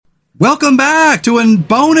Welcome back to a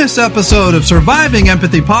bonus episode of Surviving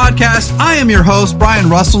Empathy Podcast. I am your host, Brian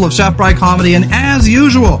Russell of Chef Bry Comedy, and as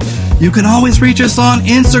usual, you can always reach us on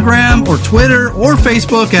Instagram or Twitter or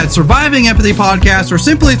Facebook at Surviving Empathy Podcast, or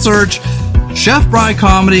simply search Chef Bry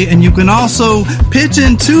Comedy, and you can also pitch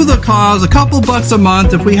into the cause a couple bucks a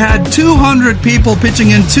month. If we had 200 people pitching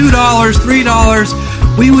in $2, $3,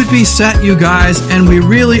 we would be set, you guys, and we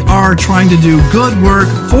really are trying to do good work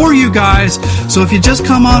for you guys. So if you just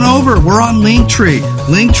come on over, we're on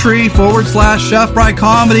Linktree/Chef Bry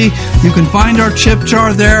Comedy. You can find our tip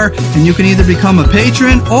jar there, and you can either become a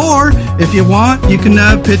patron, or if you want, you can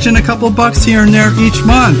pitch in a couple bucks here and there each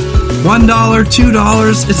month. $1,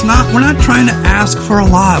 $2. We're not trying to ask for a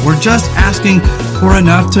lot. We're just asking for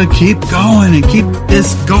enough to keep going and keep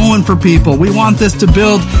this going for people. We want this to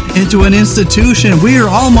build into an institution. We are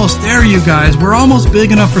almost there, you guys. We're almost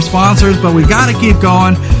big enough for sponsors, but we got to keep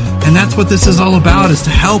going. And that's what this is all about, is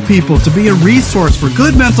to help people, to be a resource for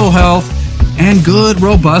good mental health and good,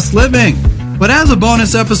 robust living. But as a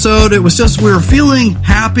bonus episode, it was just, we were feeling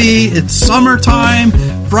happy. It's summertime,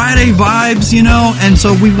 Friday vibes, and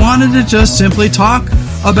so we wanted to just simply talk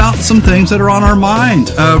about some things that are on our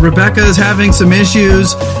mind. Rebecca is having some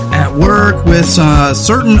issues at work with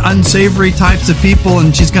certain unsavory types of people,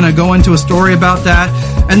 and she's going to go into a story about that.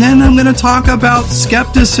 And then I'm going to talk about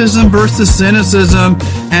skepticism versus cynicism,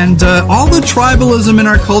 and all the tribalism in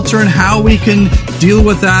our culture and how we can deal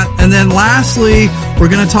with that. And then lastly, we're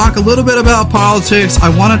going to talk a little bit about politics. I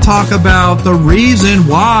want to talk about the reason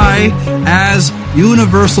why, as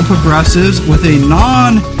universal progressives with a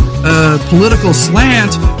non-political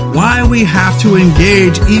slant, why we have to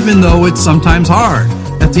engage even though it's sometimes hard.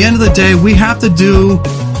 At the end of the day, we have to do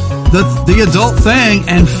the adult thing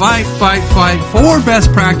and fight for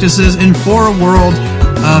best practices and for a world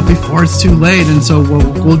before it's too late. And so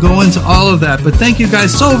we'll go into all of that. But thank you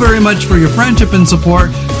guys so very much for your friendship and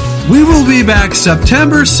support. We will be back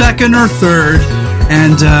September 2nd or 3rd.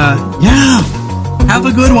 And have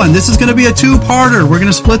a good one. This is going to be a two-parter. We're going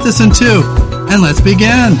to split this in two. And let's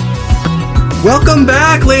begin. Welcome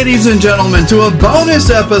back, ladies and gentlemen, to a bonus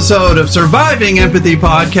episode of Surviving Empathy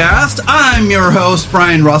Podcast. I'm your host,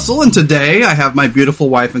 Brian Russell, and today I have my beautiful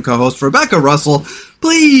wife and co-host, Rebecca Russell.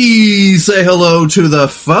 Please say hello to the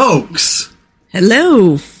folks.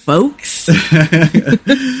 Hello, folks.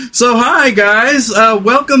 So, hi, guys.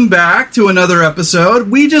 Welcome back to another episode.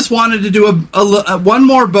 We just wanted to do a one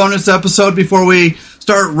more bonus episode before we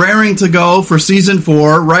start raring to go for Season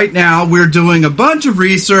 4. Right now, we're doing a bunch of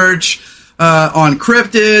research on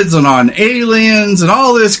cryptids and on aliens and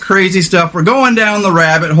all this crazy stuff. We're going down the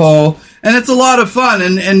rabbit hole, and it's a lot of fun.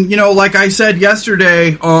 And like I said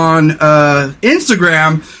yesterday on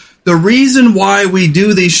Instagram, the reason why we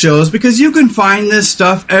do these shows, because you can find this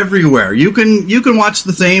stuff everywhere. You can watch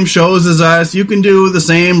the same shows as us. You can do the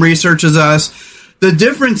same research as us. The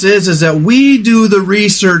difference is that we do the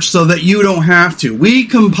research so that you don't have to. We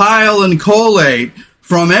compile and collate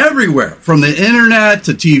from everywhere, from the internet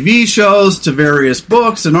to TV shows to various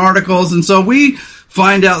books and articles. And so we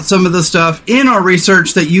find out some of the stuff in our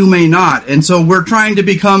research that you may not. And so we're trying to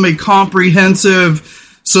become a comprehensive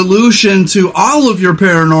solution to all of your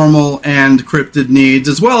paranormal and cryptid needs,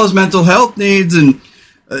 as well as mental health needs and,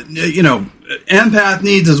 empath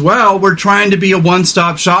needs as well. We're trying to be a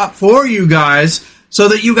one-stop shop for you guys, so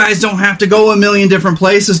that you guys don't have to go a million different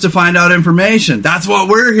places to find out information. That's what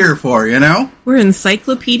we're here for, We're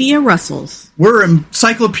Encyclopedia Russells. We're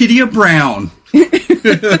Encyclopedia Brown.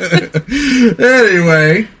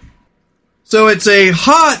 Anyway, so it's a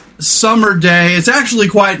hot summer day. It's actually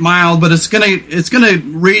quite mild, but it's gonna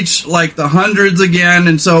reach like the hundreds again.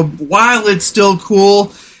 And so while it's still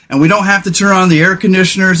cool and we don't have to turn on the air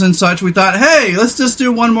conditioners and such, we thought, hey, let's just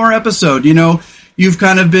do one more episode, You've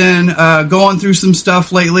kind of been going through some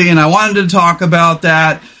stuff lately, and I wanted to talk about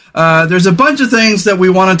that. There's a bunch of things that we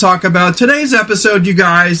want to talk about. Today's episode, you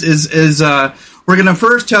guys, is we're going to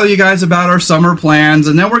first tell you guys about our summer plans,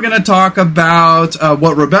 and then we're going to talk about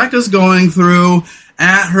what Rebecca's going through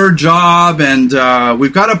at her job, and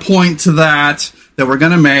we've got a point to that we're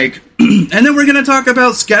going to make. And then we're going to talk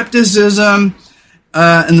about skepticism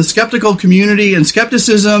and the skeptical community, and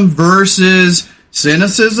skepticism versus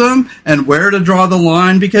cynicism, and where to draw the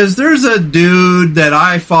line, because there's a dude that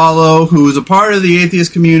I follow who's a part of the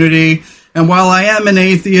atheist community, and while I am an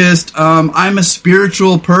atheist, I'm a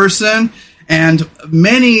spiritual person, and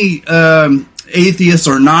many atheists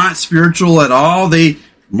are not spiritual at all. They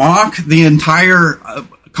mock the entire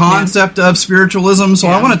concept of spiritualism, so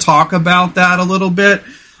I want to talk about that a little bit,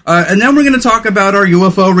 and then we're going to talk about our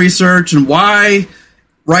UFO research and why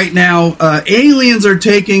right now aliens are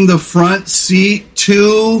taking the front seat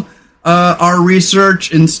to our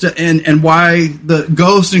research and why the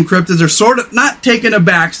ghosts and cryptids are sort of not taking a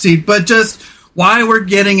backseat, but just why we're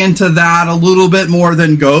getting into that a little bit more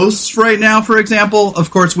than ghosts right now, for example. Of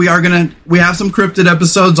course, we have some cryptid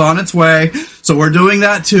episodes on its way, so we're doing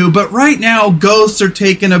that too. But right now, ghosts are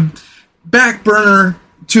taking a back burner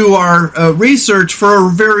to our research for a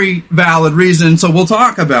very valid reason, so we'll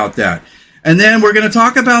talk about that. And then we're going to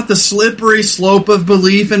talk about the slippery slope of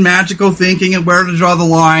belief in magical thinking and where to draw the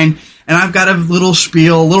line. And I've got a little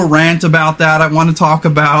spiel, a little rant about that I want to talk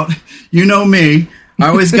about. You know me. I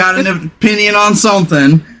always got an opinion on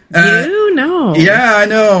something. You know. Yeah, I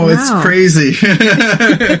know. Wow. It's crazy.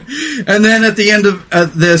 And then at the end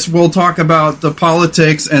of this, we'll talk about the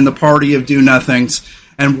politics and the party of do-nothings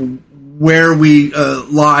and where we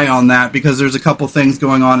lie on that, because there's a couple things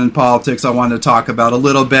going on in politics I wanted to talk about a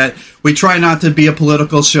little bit. We try not to be a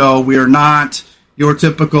political show. We are not your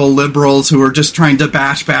typical liberals who are just trying to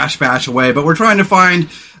bash away, but we're trying to find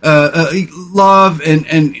love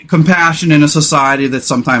and compassion in a society that's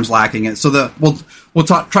sometimes lacking it. So we'll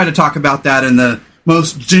try to talk about that in the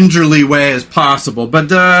most gingerly way as possible.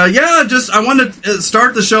 But I want to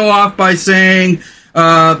start the show off by saying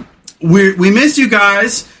we miss you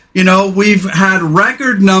guys. You know, we've had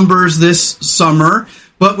record numbers this summer,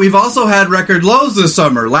 but we've also had record lows this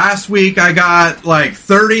summer. Last week, I got like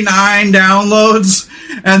 39 downloads,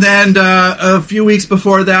 and then a few weeks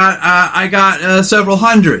before that, I got several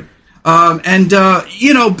hundred.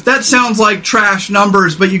 That sounds like trash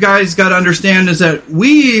numbers, but you guys got to understand is that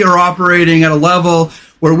we are operating at a level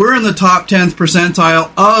where we're in the top 10th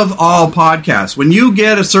percentile of all podcasts. When you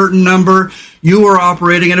get a certain number, you are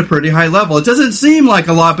operating at a pretty high level. It doesn't seem like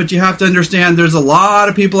a lot, but you have to understand there's a lot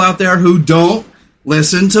of people out there who don't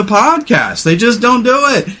listen to podcasts. They just don't do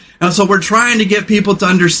it. And so we're trying to get people to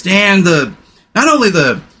understand not only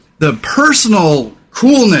the personal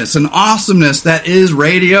coolness and awesomeness that is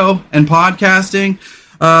radio and podcasting,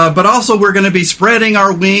 but also we're going to be spreading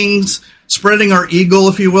our wings, spreading our eagle,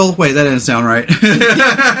 if you will. Wait, that didn't sound right.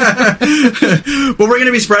 But we're going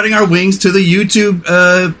to be spreading our wings to the YouTube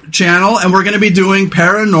channel, and we're going to be doing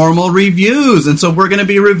paranormal reviews. And so we're going to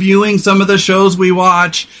be reviewing some of the shows we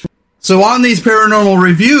watch. So on these paranormal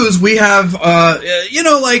reviews, we have,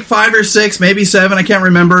 like 5 or 6, maybe 7, I can't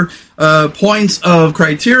remember, points of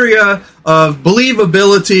criteria of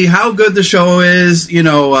believability, how good the show is,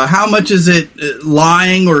 how much is it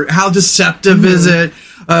lying or how deceptive is it?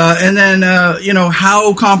 And then,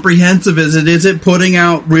 how comprehensive is it? Is it putting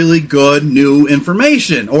out really good new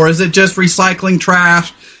information? Or is it just recycling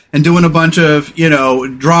trash and doing a bunch of,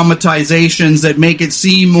 dramatizations that make it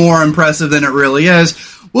seem more impressive than it really is?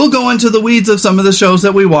 We'll go into the weeds of some of the shows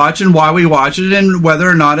that we watch and why we watch it and whether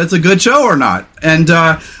or not it's a good show or not. And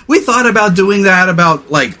we thought about doing that about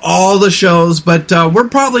like all the shows, but we're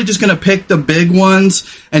probably just going to pick the big ones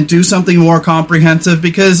and do something more comprehensive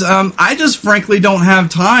because I just frankly don't have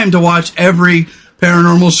time to watch every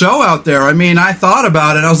paranormal show out there. I mean, I thought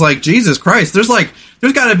about it. I was like, Jesus Christ, there's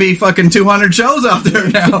got to be fucking 200 shows out there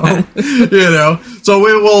now, So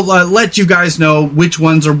we will let you guys know which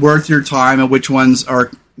ones are worth your time and which ones are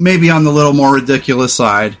maybe on the little more ridiculous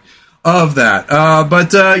side of that.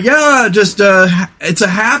 It's a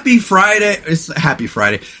happy Friday. Happy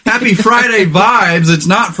Friday vibes. It's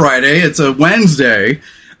not Friday. It's a Wednesday.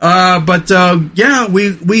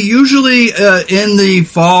 We usually, in the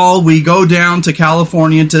fall, we go down to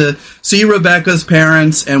California to see Rebecca's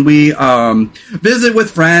parents, and we, visit with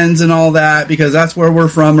friends and all that, because that's where we're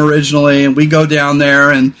from originally, and we go down there,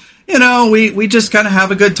 and, we just kind of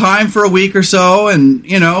have a good time for a week or so, and,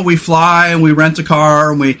 we fly, and we rent a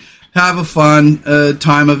car, and we have a fun,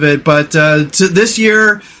 time of it, but, this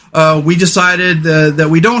year, we decided that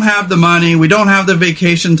we don't have the money, we don't have the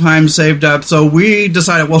vacation time saved up, so we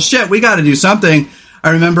decided, well, shit, we got to do something.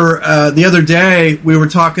 I remember the other day we were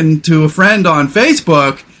talking to a friend on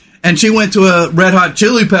Facebook, and she went to a Red Hot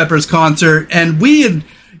Chili Peppers concert, and we had,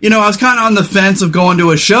 I was kind of on the fence of going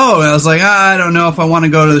to a show, and I was like, I don't know if I want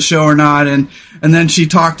to go to the show or not, and then she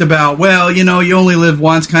talked about, well, you only live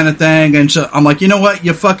once kind of thing, and I'm like, you know what,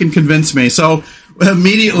 you fucking convinced me, so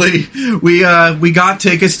immediately we got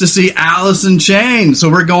tickets to see Alice in Chains.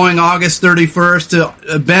 So we're going August 31st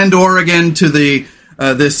to Bend, Oregon to the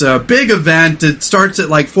this big event. It starts at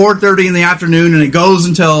like 4:30 in the afternoon and it goes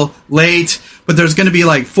until late, but there's going to be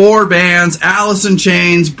like 4 bands: Alice in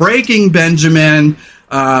Chains, Breaking Benjamin,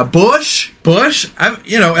 Bush.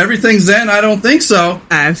 Everything's in. I don't think so.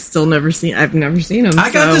 I've never seen them.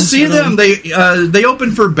 I got to see them. They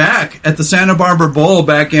opened for Beck at the Santa Barbara Bowl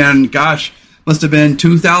back in, must have been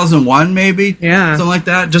 2001, maybe? Yeah. Something like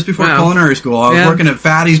that, just before culinary school. I was working at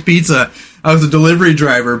Fatty's Pizza, I was a delivery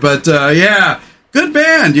driver. But yeah, good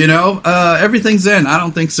band. Everything's in. I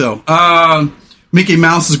don't think so. Mickey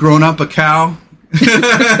Mouse has grown up a cow.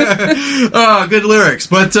 Oh, good lyrics.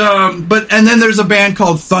 But and then there's a band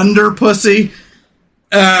called Thunder Pussy.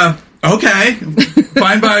 Okay,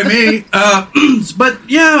 fine by me. But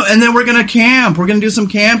yeah, and then we're gonna camp. We're gonna do some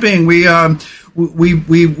camping. We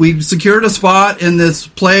secured a spot in this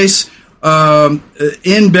place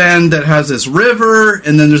in Bend that has this river,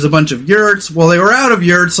 and then there's a bunch of yurts. Well, they were out of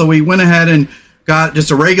yurts, so we went ahead and got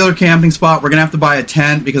just a regular camping spot. We're gonna have to buy a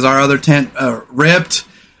tent because our other tent ripped.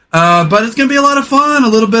 But it's going to be a lot of fun, a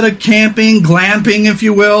little bit of camping, glamping, if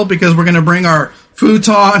you will, because we're going to bring our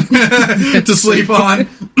futon to sleep on.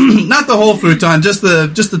 Not the whole futon, just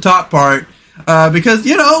the top part. Because,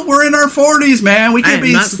 we're in our 40s, man. We can't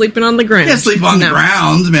be not sleeping on the ground. Can't sleep on the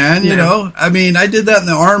ground, man, you know. I mean, I did that in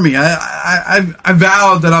the Army. I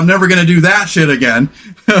vowed that I'm never going to do that shit again.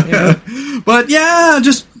 Yeah. But, yeah,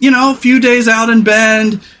 just, a few days out in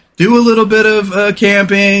Bend, do a little bit of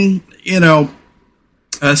camping,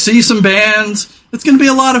 see some bands. It's going to be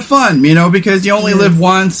a lot of fun, because you only live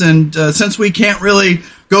once. And since we can't really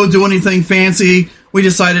go do anything fancy, we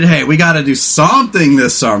decided, hey, we got to do something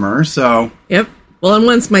this summer. So, yep. Well, and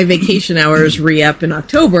once my vacation hours re-up in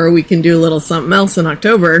October, we can do a little something else in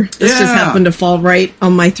October. This just happened to fall right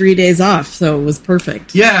on my 3 days off, so it was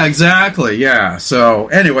perfect. Yeah, exactly. Yeah. So,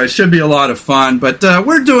 anyway, it should be a lot of fun. But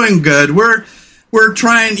we're doing good. We're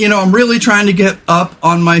trying, I'm really trying to get up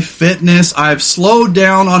on my fitness. I've slowed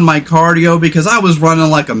down on my cardio because I was running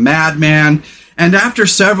like a madman. And after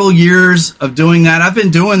several years of doing that, I've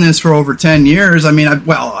been doing this for over 10 years. I mean,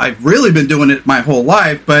 I've really been doing it my whole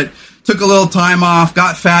life, but took a little time off,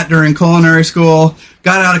 got fat during culinary school,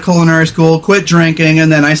 got out of culinary school, quit drinking,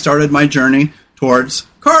 and then I started my journey towards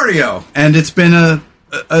cardio. And it's been a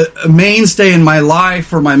mainstay in my life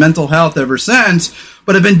for my mental health ever since.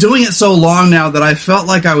 But I've been doing it so long now that I felt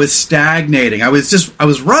like I was stagnating. I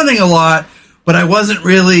was running a lot, but I wasn't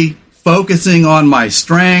really focusing on my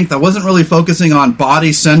strength. I wasn't really focusing on body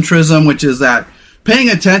centrism, which is that paying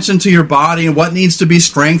attention to your body and what needs to be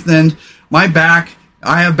strengthened. My back,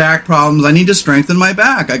 I have back problems. I need to strengthen my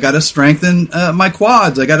back. I got to strengthen my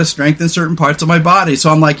quads. I got to strengthen certain parts of my body. So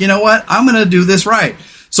I'm like, you know what? I'm going to do this right.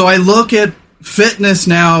 So I look at fitness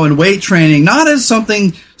now and weight training not as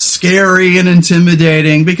something scary and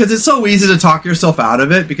intimidating, because it's so easy to talk yourself out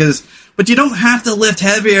of it, but you don't have to lift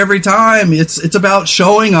heavy every time. It's about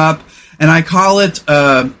showing up, and I call it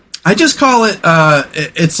I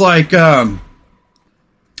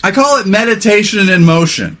call it meditation in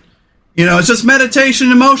motion. It's just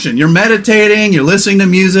meditation in motion. You're meditating, you're listening to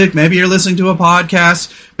music, maybe you're listening to a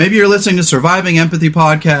podcast, maybe you're listening to Surviving Empathy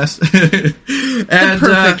podcast. And, the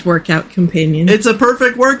perfect workout companion. It's a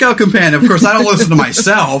perfect workout companion. Of course, I don't listen to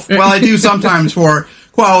myself. Well, I do sometimes for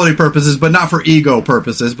quality purposes, but not for ego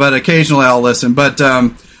purposes, but occasionally I'll listen. But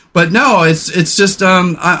no, it's just,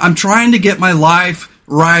 I'm trying to get my life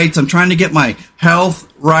right. I'm trying to get my health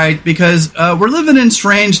right, because we're living in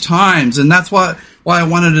strange times, and that's why I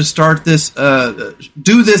wanted to start this,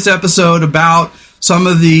 do this episode about some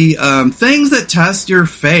of the things that test your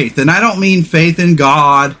faith. And I don't mean faith in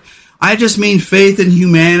God. I just mean faith in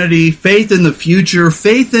humanity, faith in the future,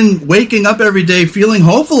 faith in waking up every day feeling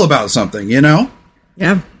hopeful about something,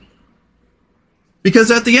 Yeah. Because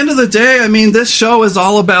at the end of the day, I mean, this show is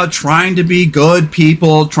all about trying to be good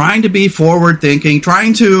people, trying to be forward-thinking,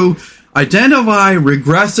 trying to identify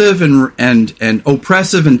regressive and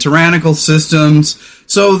oppressive and tyrannical systems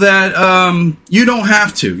so that you don't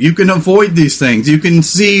have to. You can avoid these things. You can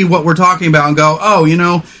see what we're talking about and go, oh,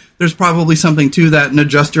 there's probably something to that, and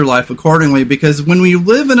adjust your life accordingly. Because when we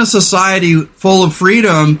live in a society full of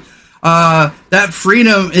freedom, that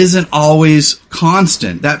freedom isn't always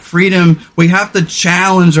constant. That freedom, we have to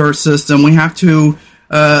challenge our system. We have to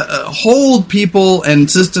hold people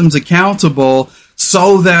and systems accountable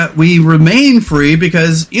so that we remain free,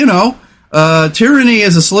 because, tyranny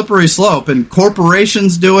is a slippery slope, and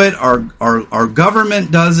corporations do it, our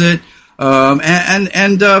government does it,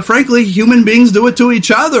 and frankly, human beings do it to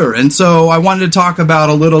each other. And so I wanted to talk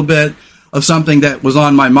about a little bit of something that was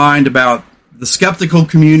on my mind about the skeptical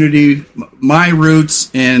community, my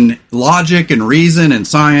roots in logic and reason and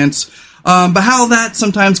science, but how that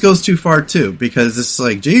sometimes goes too far too, because it's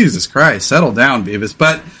like, Jesus Christ, settle down, Beavis.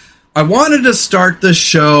 But I wanted to start the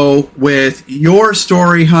show with your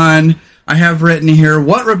story, hun. I have written here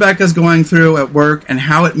what Rebecca's going through at work and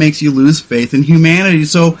how it makes you lose faith in humanity.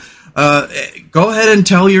 So go ahead and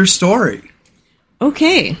tell your story.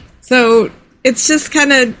 Okay. So it's just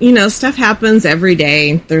kind of, stuff happens every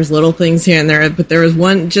day. There's little things here and there, but there was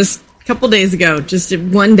one just a couple days ago, just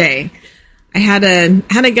one day. I had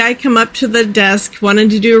a guy come up to the desk,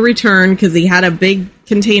 wanted to do a return because he had a big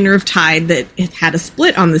container of Tide that it had a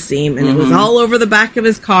split on the seam, and it was all over the back of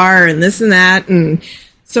his car and this and that. And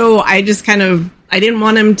so I just I didn't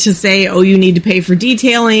want him to say, oh, you need to pay for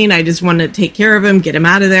detailing. I just wanted to take care of him, get him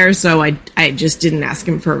out of there. So I just didn't ask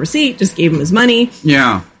him for a receipt, just gave him his money.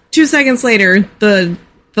 Yeah. 2 seconds later, the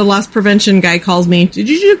loss prevention guy calls me. Did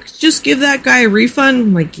you just give that guy a refund?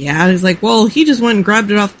 I'm like, yeah. He's like, well, he just went and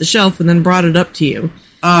grabbed it off the shelf and then brought it up to you.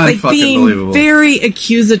 Being believable. Very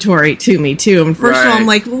accusatory to me, too. And first of all, I'm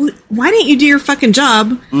like, well, why didn't you do your fucking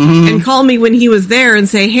job and call me when he was there and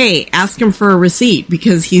say, hey, ask him for a receipt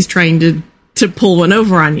because he's trying to pull one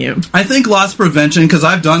over on you. I think loss prevention, because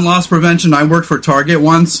I've done loss prevention. I worked for Target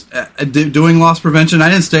once doing loss prevention. I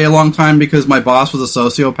didn't stay a long time because my boss was a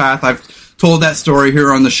sociopath. I've told that story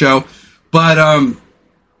here on the show. But,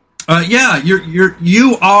 yeah,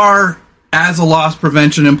 you are, as a loss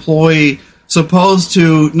prevention employee, supposed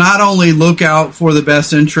to not only look out for the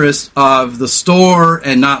best interest of the store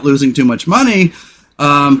and not losing too much money,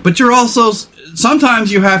 but you're also,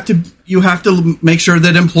 sometimes you have to make sure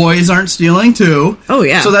that employees aren't stealing too. Oh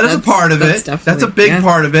yeah. So that is a part of it. That's a big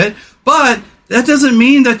part of it. But that doesn't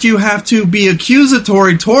mean that you have to be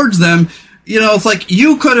accusatory towards them. You know, it's like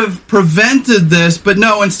you could have prevented this, but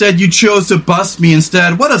no, instead you chose to bust me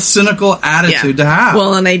instead. What a cynical attitude to have.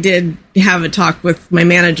 Well, and I did have a talk with my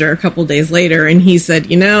manager a couple days later, and he said,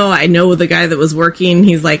 you know, I know the guy that was working.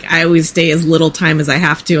 He's like, I always stay as little time as I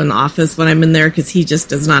have to in the office when I'm in there because he just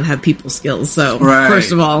does not have people skills. So,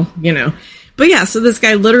 First of all, you know. But yeah, so this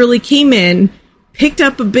guy literally came in, picked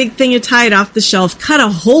up a big thing of Tide off the shelf, cut a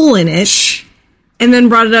hole in it, and then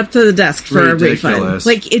brought it up to the desk for a refund.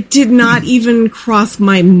 Like, it did not even cross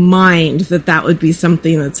my mind that would be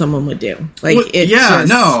something that someone would do. Like, well, and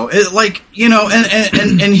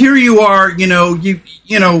here you are,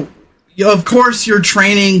 of course you're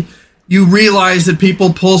training, you realize that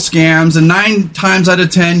people pull scams, and 9 times out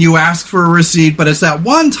of 10 you ask for a receipt, but it's that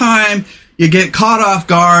one time you get caught off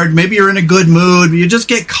guard, maybe you're in a good mood, but you just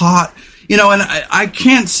get caught, and I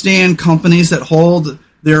can't stand companies that hold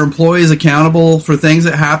their employees accountable for things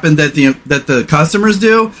that happen that the customers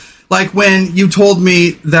do. Like when you told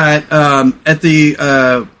me that at the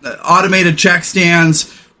automated check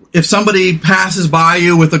stands, if somebody passes by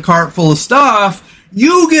you with a cart full of stuff,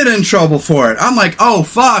 you get in trouble for it. I'm like, oh,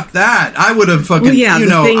 fuck that. I would have fucking,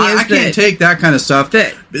 I can't take that kind of stuff.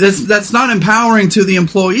 That's not empowering to the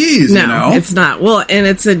employees, No, it's not. Well, and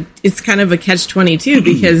it's kind of a catch-22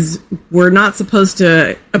 because we're not supposed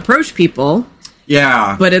to approach people.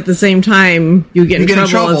 Yeah. But at the same time, you get in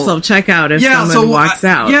trouble at self-checkout if someone walks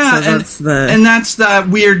out. Yeah, so that's that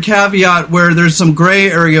weird caveat where there's some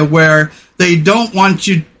gray area where they don't want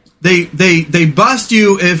you, they bust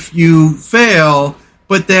you if you fail,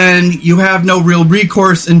 but then you have no real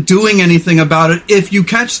recourse in doing anything about it if you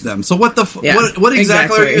catch them. So what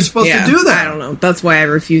exactly are you supposed to do that? I don't know. That's why I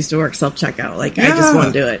refuse to work self-checkout. Like, I just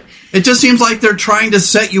won't do it. It just seems like they're trying to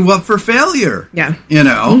set you up for failure. Yeah.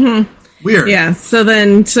 Mm-hmm. Weird. Yeah. So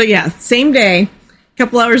same day, a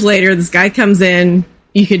couple hours later, this guy comes in.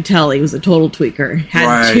 You could tell he was a total tweaker.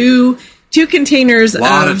 Had two containers. A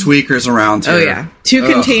lot of tweakers around here. Oh yeah, two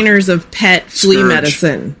containers of pet flea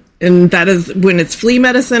medicine, and that is when it's flea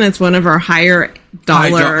medicine. It's one of our high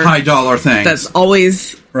dollar things. That's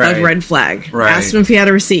always a red flag. Right. Asked him if he had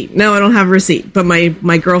a receipt. No, I don't have a receipt. But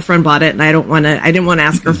my girlfriend bought it, and I didn't want to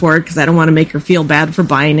ask her for it because I don't want to make her feel bad for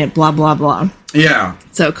buying it. Blah blah blah. Yeah.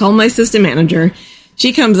 So call my assistant manager.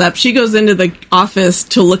 She comes up. She goes into the office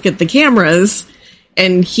to look at the cameras,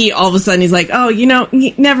 and he all of a sudden he's like, "Oh,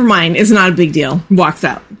 never mind. It's not a big deal." Walks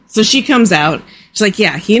out. So she comes out. She's like,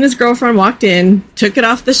 "Yeah." He and his girlfriend walked in, took it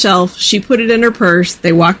off the shelf. She put it in her purse.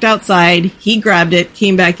 They walked outside. He grabbed it,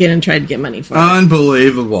 came back in, and tried to get money for it.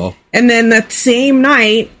 Unbelievable. And then that same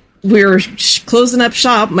night, we were closing up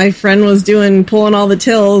shop. My friend was pulling all the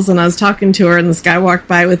tills, and I was talking to her, and this guy walked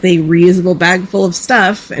by with a reusable bag full of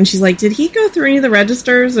stuff, and she's like, "Did he go through any of the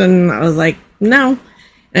registers?" And I was like, "No."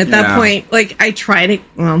 And at that point, like, I try to,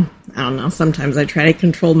 I don't know, sometimes I try to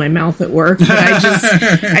control my mouth at work, but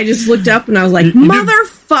I just looked up and I was like,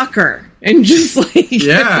 motherfucker, and just like,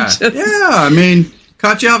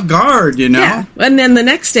 caught you off guard, Yeah. And then the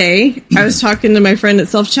next day, I was talking to my friend at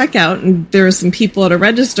self-checkout, and there were some people at a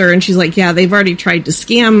register, and she's like, yeah, they've already tried to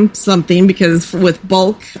scam something because with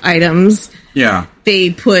bulk items,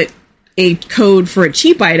 they put a code for a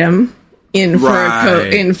cheap item in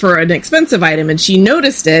for an expensive item, and she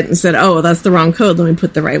noticed it and said, "Oh, that's the wrong code. Let me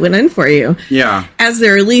put the right one in for you." Yeah. As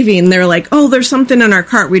they're leaving, they're like, "Oh, there's something in our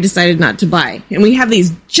cart we decided not to buy," and we have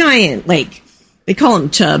these giant, like, They call them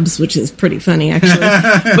chubs, which is pretty funny,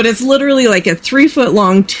 actually. But it's literally like a 3-foot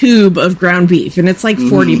long tube of ground beef, and it's like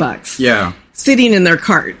 $40. Yeah. Sitting in their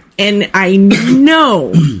cart. And I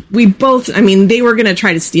know we both, I mean, they were going to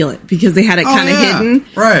try to steal it because they had it kind of hidden.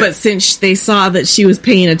 Right. But since they saw that she was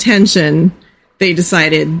paying attention, they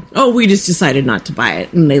decided, we just decided not to buy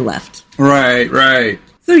it. And they left. Right.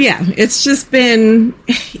 So, yeah, it's just been,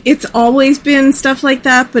 it's always been stuff like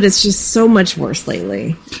that, but it's just so much worse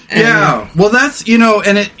lately. Yeah. Well, that's,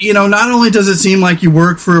 and it, not only does it seem like you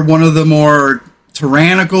work for one of the more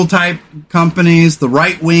tyrannical type companies, the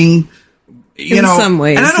right wing, in some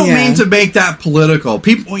ways, and I don't mean to make that political.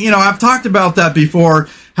 People, I've talked about that before,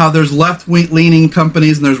 how there's left-leaning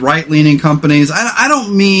companies and there's right-leaning companies. I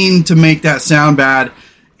don't mean to make that sound bad.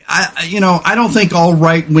 I don't think all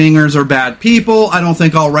right-wingers are bad people. I don't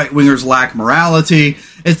think all right-wingers lack morality.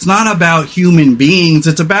 It's not about human beings.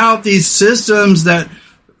 It's about these systems that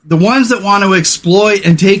the ones that want to exploit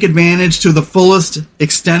and take advantage to the fullest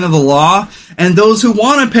extent of the law, and those who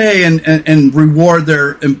want to pay and reward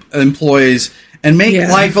their employees and make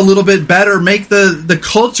life a little bit better, make the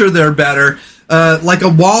culture there better. Like a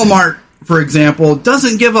Walmart, for example,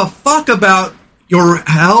 doesn't give a fuck about your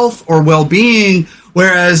health or well-being,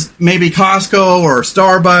 whereas maybe Costco or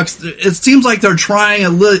Starbucks, it seems like they're trying a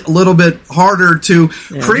little bit harder to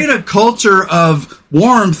create a culture of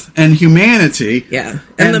warmth and humanity. Yeah.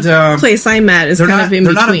 And the place I'm at is kind of in between.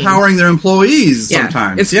 They're not empowering their employees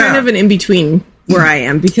sometimes. It's kind of an in-between where I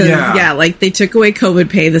am because, like they took away COVID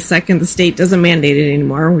pay the second the state doesn't mandate it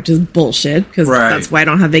anymore, which is bullshit because that's why I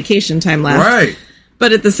don't have vacation time left. Right.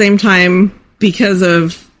 But at the same time, because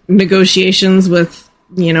of negotiations with,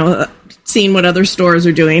 seeing what other stores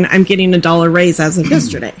are doing, I'm getting $1 raise as of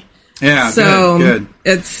yesterday. Yeah, so good.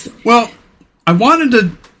 It's... Well, I wanted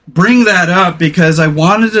to bring that up because I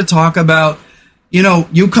wanted to talk about,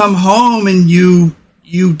 you come home and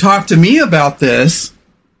you talk to me about this,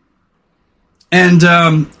 and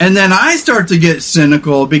then I start to get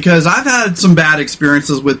cynical because I've had some bad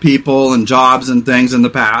experiences with people and jobs and things in the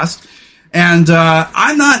past, and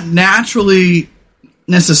I'm not naturally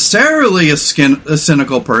necessarily a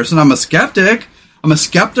cynical person. I'm a skeptic. I'm a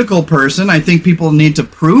skeptical person. I think people need to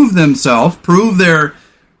prove themselves, prove their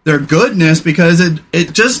goodness, because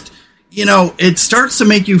it just, it starts to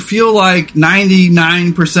make you feel like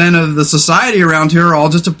 99% of the society around here are all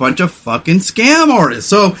just a bunch of fucking scam artists.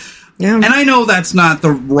 So, and I know that's not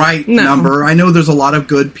the right number. I know there's a lot of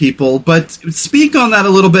good people, but speak on that a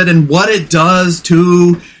little bit and what it does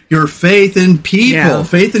to your faith in people,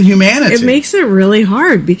 faith in humanity. It makes it really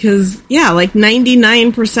hard because, like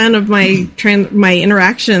 99% of my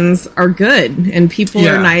interactions are good and people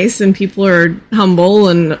are nice and people are humble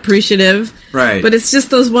and appreciative. Right. But it's just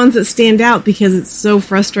those ones that stand out because it's so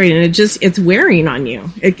frustrating. It's wearing on you.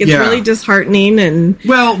 It gets really disheartening. And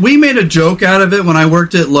well, we made a joke out of it when I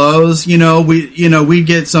worked at Lowe's. We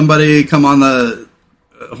get somebody come on the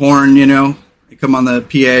horn, come on the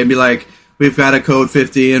PA and be like, we've got a code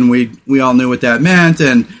 50, and we all knew what that meant,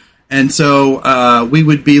 and so we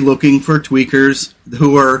would be looking for tweakers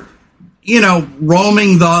who are,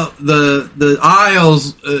 roaming the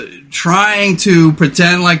aisles, trying to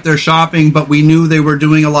pretend like they're shopping, but we knew they were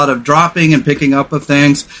doing a lot of dropping and picking up of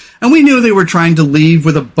things, and we knew they were trying to leave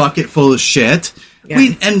with a bucket full of shit.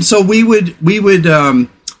 Yeah. So we would.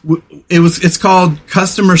 It's called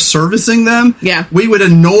customer servicing them. Yeah, we would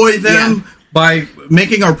annoy them. Yeah. By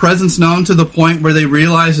making our presence known to the point where they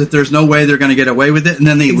realize that there's no way they're going to get away with it, and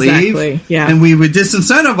then they leave. Yeah. And we would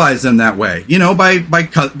disincentivize them that way, by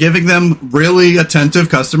giving them really attentive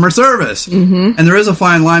customer service. Mm-hmm. And there is a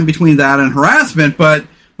fine line between that and harassment, but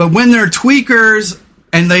when they're tweakers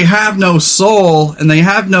and they have no soul and they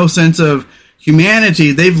have no sense of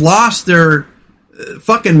humanity, they've lost their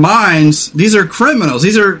fucking minds. These are criminals.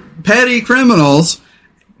 These are petty criminals,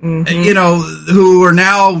 who are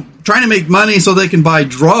now trying to make money so they can buy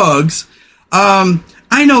drugs.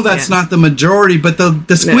 I know that's not the majority, but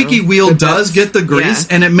the squeaky wheel does get the grease,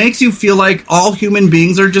 and it makes you feel like all human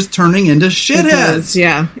beings are just turning into shitheads.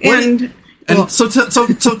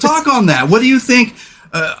 So talk on that. What do you think?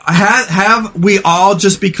 Have we all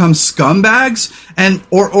just become scumbags,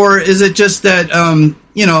 or is it just that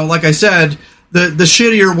like I said, the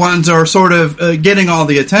shittier ones are sort of getting all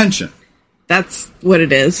the attention? That's what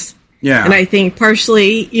it is. Yeah. And I think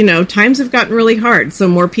partially, times have gotten really hard. So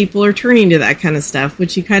more people are turning to that kind of stuff,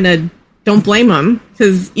 which you kind of don't blame them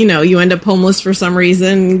because, you end up homeless for some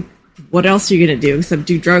reason. What else are you going to do except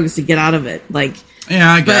do drugs to get out of it?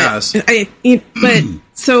 I guess. But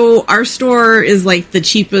So our store is like the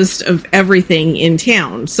cheapest of everything in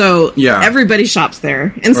town. So everybody shops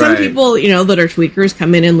there. And some people, that are tweakers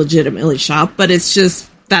come in and legitimately shop, but it's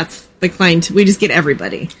just, that's the client. We just get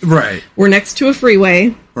everybody. Right. We're next to a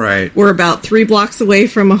freeway. Right. We're about 3 blocks away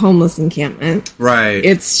from a homeless encampment. Right.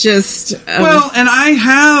 It's just... and I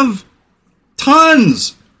have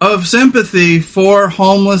tons of sympathy for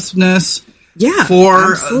homelessness. Yeah,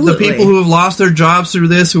 for absolutely. The people who have lost their jobs through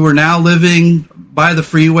this, who are now living by the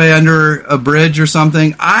freeway under a bridge or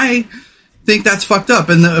something. I think that's fucked up.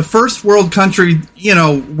 In the first world country,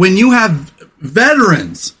 when you have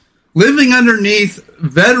veterans living underneath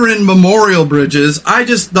veteran memorial bridges,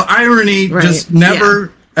 the irony just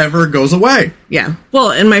never, ever goes away. Yeah.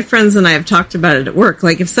 Well, and my friends and I have talked about it at work.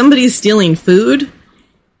 Like, if somebody's stealing food,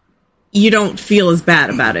 you don't feel as bad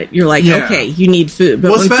about it. You're like, okay, you need food.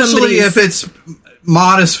 But especially if it's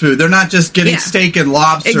modest food. They're not just getting steak and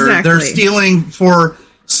lobster. Exactly. They're stealing for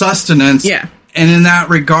sustenance. Yeah. And in that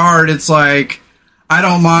regard, it's like, I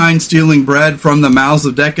don't mind stealing bread from the mouths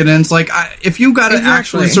of decadence. Like, if you got to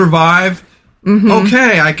actually survive,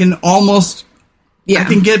 okay, I can almost... I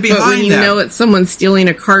can get behind that. But when you know it's someone stealing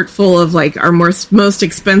a cart full of, like, our most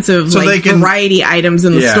expensive variety items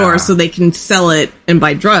in the store so they can sell it and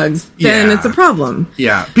buy drugs, then it's a problem.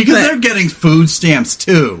 Yeah, because they're getting food stamps,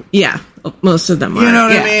 too. Yeah, most of them are. You know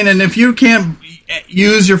what I mean? And if you can't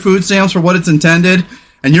use your food stamps for what it's intended,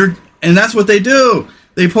 and that's what they do.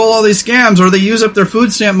 They pull all these scams, or they use up their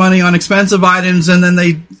food stamp money on expensive items, and then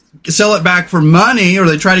they sell it back for money, or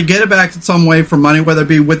they try to get it back in some way for money, whether it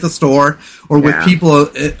be with the store or with people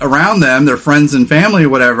around them, their friends and family or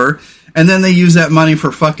whatever, and then they use that money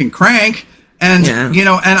for fucking crank. And,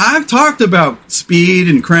 and I've talked about speed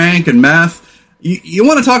and crank and meth. You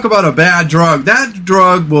want to talk about a bad drug. That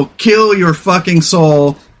drug will kill your fucking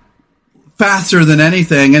soul faster than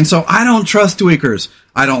anything. And so I don't trust tweakers.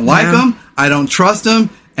 I don't like them. I don't trust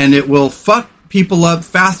them. And it will fuck people up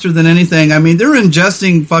faster than anything. I mean, they're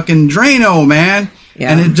ingesting fucking Drano, man.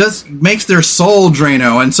 Yeah. And it just makes their soul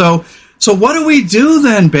Drano. And so what do we do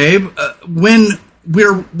then, babe? When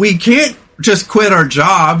we can't just quit our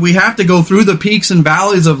job. We have to go through the peaks and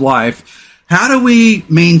valleys of life. How do we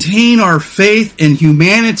maintain our faith in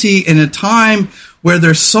humanity in a time where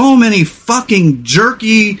there's so many fucking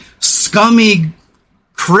jerky, scummy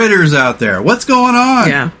critters out there? What's going on?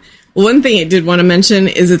 Yeah. One thing I did want to mention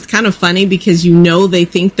is it's kind of funny because they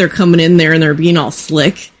think they're coming in there and they're being all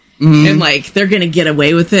slick and like they're going to get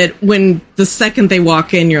away with it. When the second they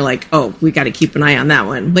walk in, you're like, oh, we got to keep an eye on that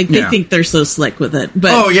one. Like they think they're so slick with it.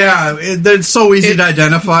 But it's so easy to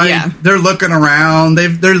identify. Yeah. They're looking around.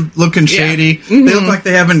 They're looking shady. They look like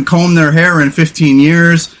they haven't combed their hair in 15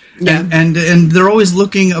 years. Yeah. And they're always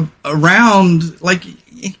looking around like...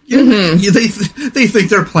 They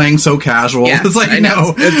think they're playing so casual. Yeah, it's like,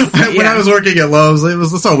 no. When I was working at Lowe's, it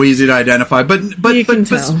was so easy to identify. But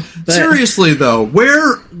seriously though,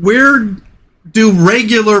 where do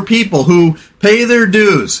regular people who pay their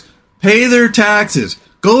dues, pay their taxes,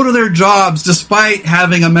 go to their jobs despite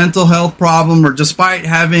having a mental health problem or despite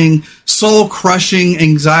having soul-crushing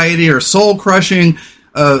anxiety or soul-crushing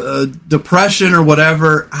depression or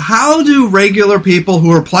whatever, how do regular people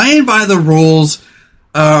who are playing by the rules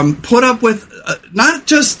put up with not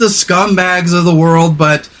just the scumbags of the world,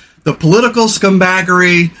 but the political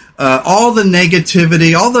scumbaggery, all the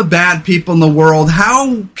negativity, all the bad people in the world?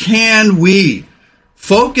 How can we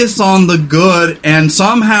focus on the good and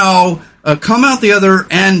somehow come out the other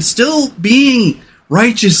end still being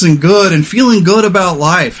righteous and good and feeling good about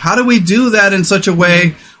life? How do we do that in such a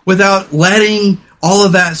way without letting all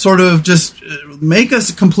of that sort of just make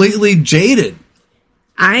us completely jaded?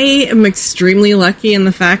 I am extremely lucky in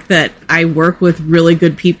the fact that I work with really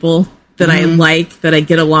good people that I like, that I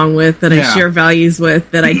get along with, that I share values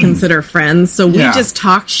with, that I consider friends. So we just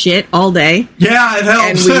talk shit all day. Yeah, it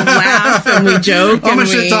helps. And we laugh and we joke. I'm a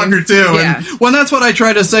shit talker too. Yeah. And that's what I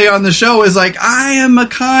try to say on the show is like, I am a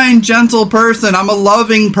kind, gentle person. I'm a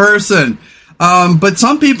loving person. But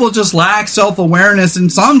some people just lack self-awareness,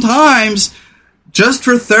 and sometimes... just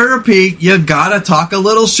for therapy, you gotta talk a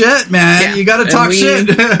little shit, man. Yeah. You gotta talk shit.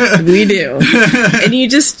 We do. And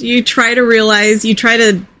you try to realize, you try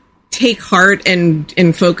to take heart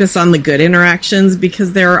and focus on the good interactions,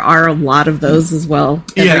 because there are a lot of those as well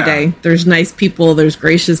every day. There's nice people, there's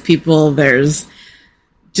gracious people, there's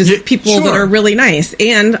just people that are really nice.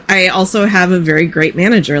 And I also have a very great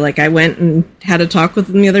manager. Like, I went and had a talk with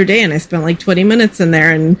him the other day, and I spent like 20 minutes in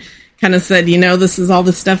there and kind of said, this is all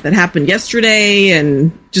the stuff that happened yesterday,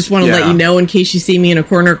 and just want to let you know in case you see me in a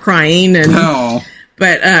corner crying. And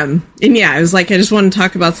but I was like, I just want to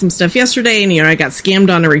talk about some stuff yesterday, and I got scammed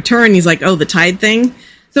on a return. He's like, oh, the Tide thing.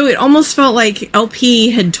 So it almost felt like LP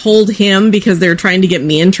had told him because they were trying to get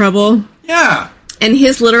me in trouble. Yeah. And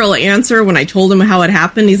his literal answer when I told him how it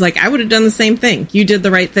happened, he's like, I would have done the same thing. You did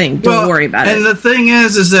the right thing. Don't worry about it. And the thing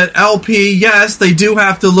is that LP, yes, they do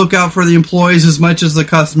have to look out for the employees as much as the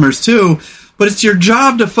customers too, but it's your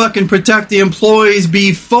job to fucking protect the employees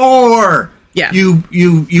before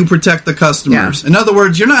you protect the customers. Yeah. In other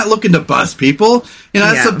words, you're not looking to bust people.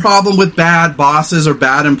 That's the problem with bad bosses or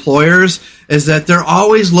bad employers, is that they're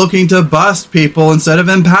always looking to bust people instead of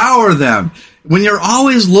empower them. When you're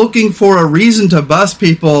always looking for a reason to bust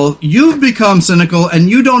people, you've become cynical and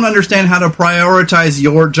you don't understand how to prioritize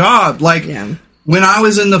your job. Like, when I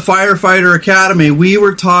was in the firefighter academy, we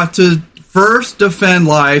were taught to first defend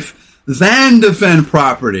life, then defend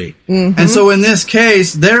property. Mm-hmm. And so in this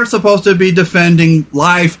case, they're supposed to be defending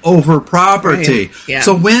life over property. Right. Yeah.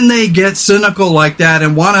 So when they get cynical like that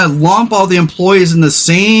and want to lump all the employees in the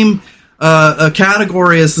same a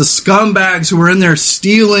category as the scumbags who are in there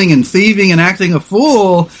stealing and thieving and acting a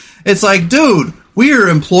fool, it's like, dude, we are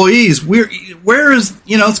employees. Where is,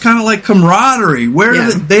 it's kind of like camaraderie.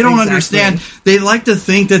 They don't understand. They like to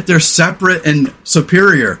think that they're separate and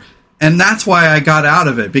superior. And that's why I got out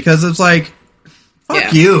of it, because it's like,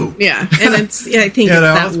 fuck you. Yeah. And it's, I think it's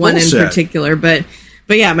that one bullshit in particular. But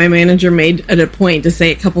yeah, my manager made it a point to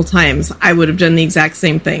say a couple times, I would have done the exact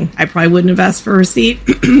same thing. I probably wouldn't have asked for a receipt.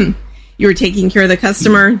 You were taking care of the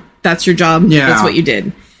customer. That's your job. Yeah. That's what you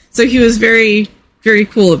did. So he was very, very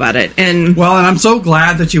cool about it. And I'm so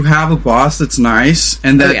glad that you have a boss that's nice,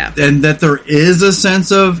 and that and that there is a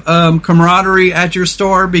sense of camaraderie at your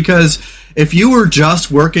store, because if you were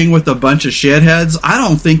just working with a bunch of shitheads, I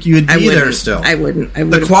don't think you'd be there still. I wouldn't.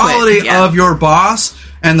 The quality of your boss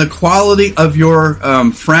and the quality of your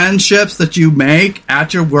friendships that you make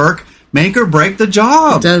at your work make or break the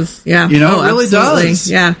job. It does, yeah. It really does.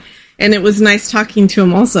 Yeah. And it was nice talking to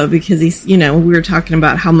him also, because he's, we were talking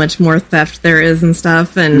about how much more theft there is and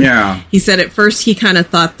stuff. And he said at first he kind of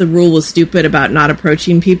thought the rule was stupid about not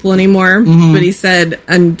approaching people anymore. Mm-hmm. But he said,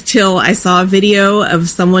 until I saw a video of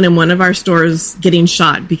someone in one of our stores getting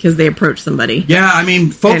shot because they approached somebody. Yeah, I mean,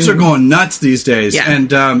 folks are going nuts these days. Yeah. And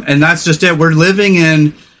that's just it. We're living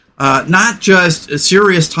in not just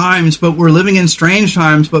serious times, but we're living in strange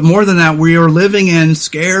times. But more than that, we are living in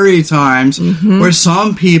scary times where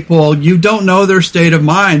some people, you don't know their state of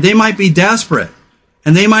mind. They might be desperate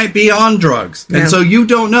and they might be on drugs. Yeah. And so you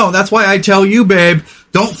don't know. That's why I tell you, babe,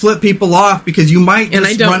 don't flip people off, because you might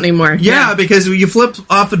just don't anymore. Yeah, because you flip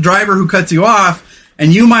off a driver who cuts you off,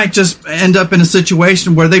 and you might just end up in a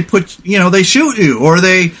situation where they they shoot you or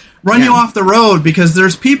they run you off the road, because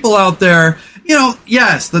there's people out there.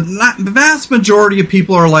 Yes, the vast majority of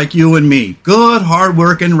people are like you and me. Good,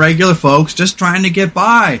 hardworking, regular folks just trying to get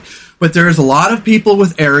by. But there's a lot of people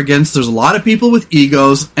with arrogance. There's a lot of people with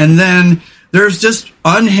egos. And then there's just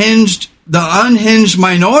the unhinged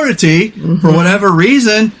minority, for whatever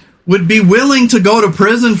reason, would be willing to go to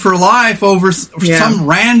prison for life over some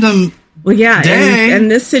random day.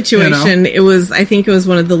 And this situation, I think it was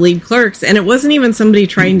one of the lead clerks, and it wasn't even somebody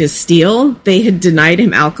trying to steal. They had denied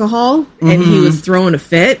him alcohol, and he was throwing a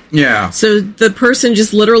fit. Yeah. So the person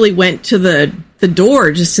just literally went to the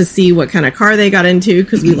door just to see what kind of car they got into,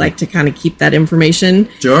 because we like to kind of keep that information.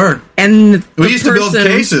 Sure. And we used to build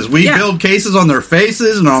cases. We build cases on their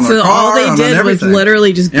faces and on their car. So all they did was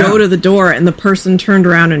literally just go to the door, and the person turned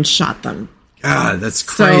around and shot them. God, that's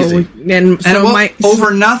crazy.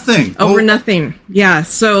 Over nothing. Over nothing. Yeah.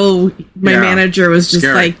 So my manager was just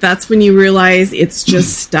like, that's when you realize it's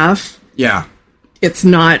just stuff. Yeah. It's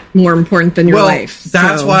not more important than your life.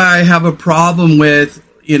 That's why I have a problem with,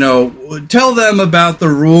 tell them about the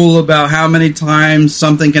rule about how many times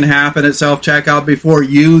something can happen at self-checkout before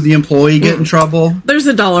you, the employee, get in trouble. There's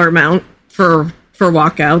a dollar amount for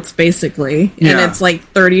walkouts, basically. And it's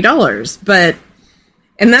like $30. But...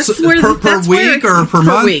 And that's where per week or per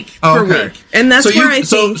month? Per week. And that's where I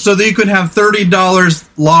think... So that you could have $30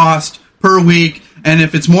 lost per week, and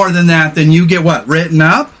if it's more than that, then you get what? Written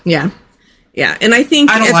up? Yeah. Yeah. And I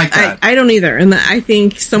think... I don't like that. I don't either. And I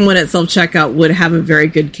think someone at self-checkout would have a very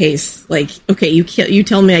good case. Like, okay, you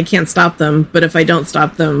tell me I can't stop them, but if I don't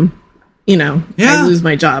stop them, I lose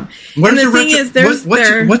my job.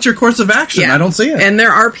 What's your course of action? I don't see it. And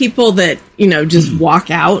there are people that, just walk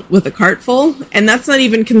out with a cart full, and that's not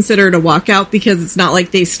even considered a walkout, because it's not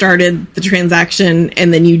like they started the transaction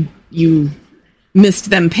and then you missed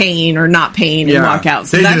them paying or not paying and walk out.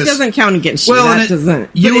 So that doesn't count against you. That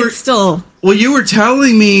doesn't. Well, you were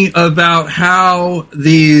telling me about how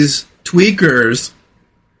these tweakers,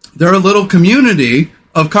 they're a little community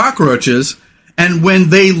of cockroaches. And when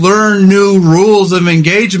they learn new rules of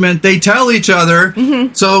engagement, they tell each other.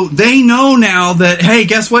 Mm-hmm. So they know now that, hey,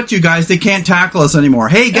 guess what, you guys? They can't tackle us anymore.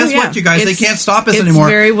 Hey, guess what, you guys? They can't stop us anymore.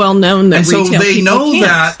 It's very well known that retail people can't. And so they know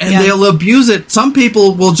that, and they'll abuse it. Some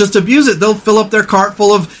people will just abuse it. They'll fill up their cart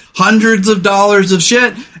full of hundreds of dollars of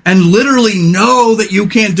shit and literally know that you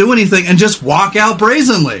can't do anything and just walk out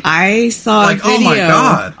brazenly. I saw a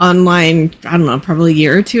video online, I don't know, probably a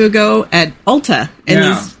year or two ago at Ulta. And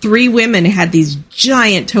these 3 women had these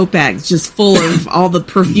giant tote bags just full of all the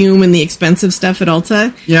perfume and the expensive stuff at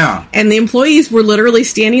Ulta. Yeah. And the employees were literally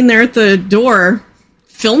standing there at the door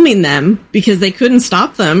filming them because they couldn't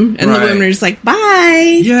stop them. And the women were just like,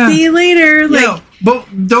 bye. Yeah. See you later. Like,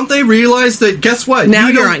 but don't they realize that, guess what? Now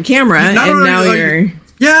you're on camera and now you're...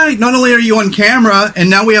 Yeah, not only are you on camera, and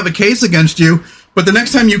now we have a case against you, but the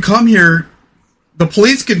next time you come here, the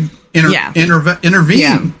police could intervene.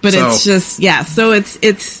 Yeah, but it's just, so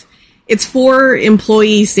it's for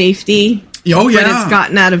employee safety. Oh, yeah. But it's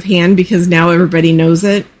gotten out of hand because now everybody knows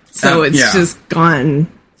it. So it's just gone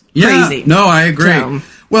crazy. No, I agree. So.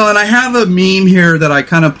 Well, and I have a meme here that I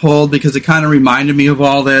kind of pulled because it kind of reminded me of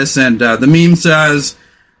all this, and the meme says...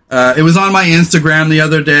 it was on my Instagram the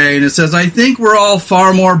other day, and it says, I think we're all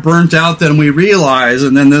far more burnt out than we realize.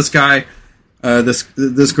 And then this guy,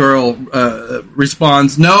 this girl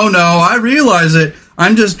responds, no, I realize it.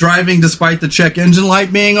 I'm just driving despite the check engine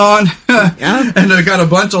light being on. And I got a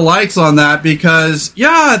bunch of likes on that because,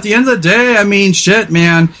 at the end of the day, I mean, shit,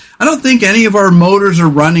 man. I don't think any of our motors are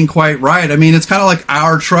running quite right. I mean, it's kind of like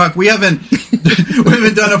our truck. We haven't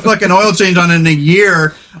done a fucking oil change on it in a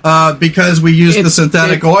year because we used the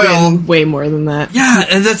synthetic oil. Way more than that. Yeah,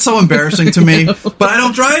 and that's so embarrassing to me. But I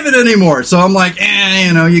don't drive it anymore, so I'm like,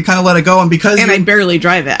 you kind of let it go. And I barely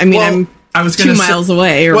drive it. I mean, I was 2 miles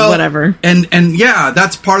away or whatever. And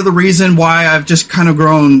that's part of the reason why I've just kind of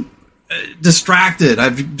grown distracted.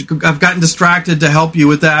 I've gotten distracted to help you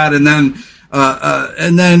with that, and then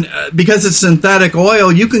because it's synthetic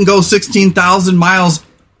oil, you can go 16,000 miles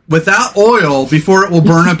without oil before it will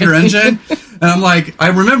burn up your engine. And I'm like, I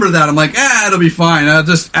remember that. I'm like, it'll be fine. I'll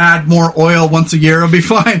just add more oil once a year. It'll be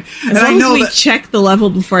fine. And I know we check the level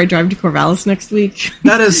before I drive to Corvallis next week.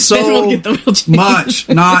 That is so much.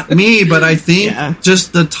 Not me, but I think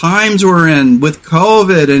just the times we're in with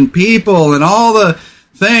COVID and people and all the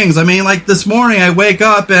things. I mean, like this morning I wake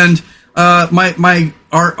up and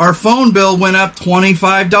our phone bill went up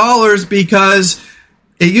 $25 because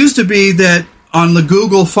it used to be that on the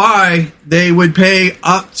Google Fi, they would pay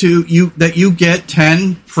up to you that you get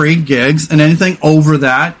 10 free gigs, and anything over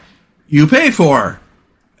that you pay for.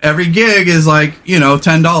 Every gig is like,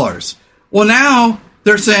 $10. Well, now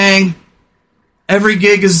they're saying every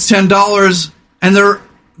gig is $10, and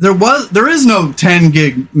there is no 10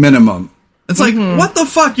 gig minimum. It's like, what the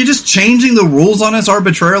fuck? You're just changing the rules on us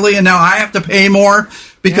arbitrarily, and now I have to pay more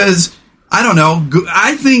because... I don't know.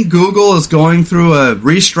 I think Google is going through a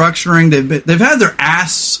restructuring. They've had their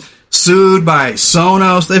ass sued by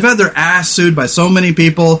Sonos. They've had their ass sued by so many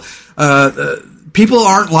people. People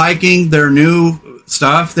aren't liking their new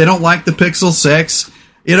stuff. They don't like the Pixel 6.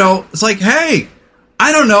 It's like, hey,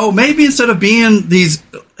 I don't know. Maybe instead of being these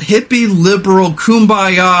hippie, liberal,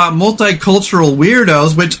 kumbaya, multicultural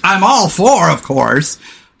weirdos, which I'm all for, of course,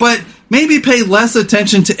 but... maybe pay less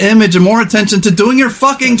attention to image and more attention to doing your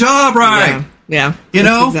fucking job right. Yeah.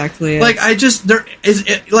 That's exactly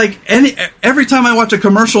it. Like every time I watch a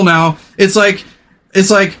commercial now, it's like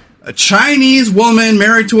a Chinese woman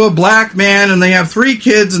married to a black man and they have 3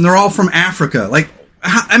 kids and they're all from Africa. Like,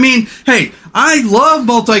 I mean, hey, I love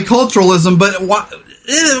multiculturalism, but what?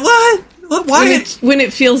 Why? When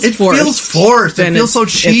it feels forced. It feels forced. It feels so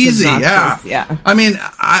cheesy. Yeah. I mean,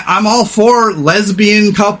 I'm all for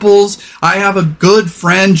lesbian couples. I have a good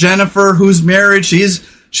friend, Jennifer, who's married. She's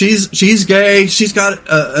gay. She's got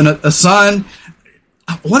a son.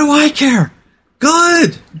 What do I care?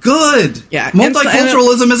 Good. Yeah.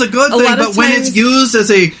 Multiculturalism is a good thing, but when it's used as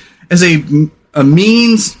a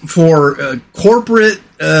means for corporate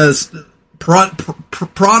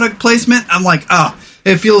product placement, I'm like,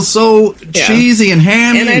 it feels so cheesy and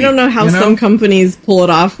hammy. And I don't know how some companies pull it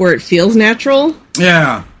off where it feels natural.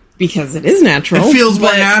 Yeah. Because it is natural. It feels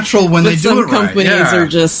more natural when they do it right. Some companies are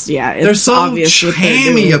just, they're so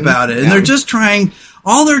hammy about it. And they're just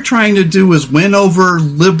all they're trying to do is win over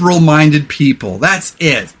liberal-minded people. That's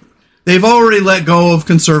it. They've already let go of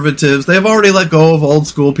conservatives. They've already let go of old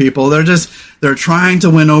school people. They're trying to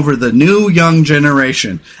win over the new young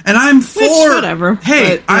generation. And I'm for whatever.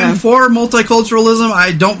 Hey, I'm for multiculturalism.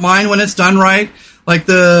 I don't mind when it's done right. Like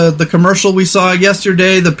the commercial we saw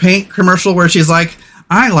yesterday, the paint commercial where she's like,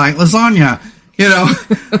 I like lasagna. You know,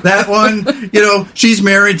 that one, you know, she's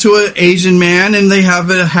married to an Asian man and they have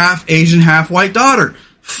a half Asian, half white daughter.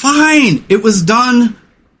 Fine. It was done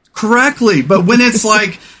correctly. But when it's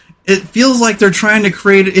like, it feels like they're trying to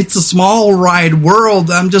create, it's a small ride world.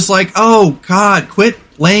 I'm just like, oh God, quit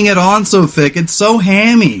laying it on so thick. It's so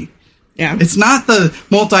hammy. Yeah. It's not the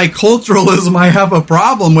multiculturalism I have a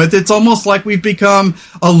problem with. It's almost like we've become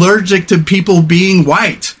allergic to people being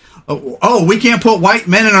white. Oh, we can't put white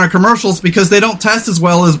men in our commercials because they don't test as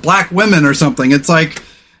well as black women or something. It's like,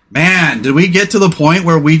 man, did we get to the point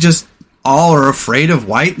where we just all are afraid of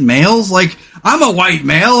white males? Like, I'm a white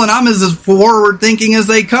male and I'm as forward thinking as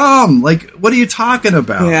they come. Like, what are you talking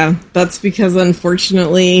about? Yeah, that's because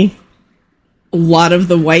unfortunately a lot of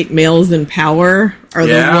the white males in power are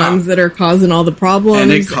the ones that are causing all the problems.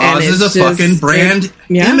 And it causes a fucking brand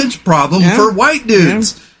image problem for white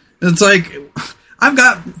dudes. Yeah. It's like, I've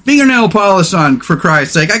got fingernail polish on, for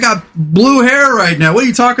Christ's sake. I got blue hair right now. What are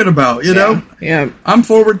you talking about? You know? Yeah. I'm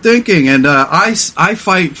forward thinking, and I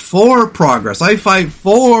fight for progress. I fight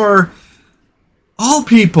for all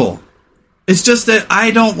people. It's just that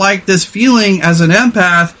I don't like this feeling as an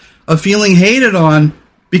empath of feeling hated on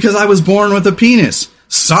because I was born with a penis.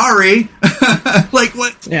 Sorry. Like,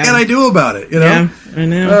 what can I do about it? You know? Yeah, I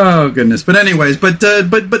know. Oh, goodness. But anyways, but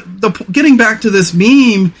getting back to this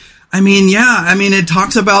meme, I mean, it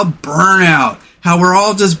talks about burnout, how we're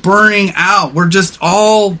all just burning out. We're just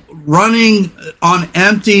all running on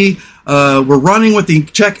empty. We're running with the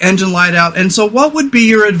check engine light out. And so what would be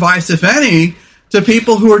your advice, if any, to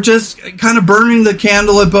people who are just kind of burning the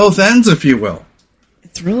candle at both ends, if you will?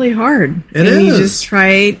 It's really hard. It is. You just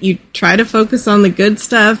try to focus on the good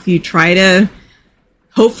stuff. You try to,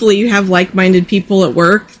 hopefully you have like-minded people at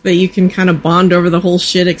work that you can kind of bond over the whole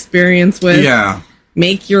shit experience with. Yeah.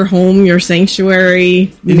 Make your home your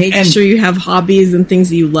sanctuary. Make sure you have hobbies and things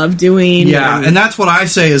that you love doing. Yeah, and that's what I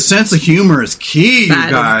say is sense of humor is key, you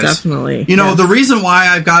guys. Definitely. You know, the reason why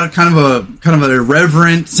I've got a kind of an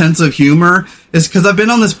irreverent sense of humor is because I've been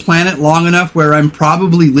on this planet long enough where I'm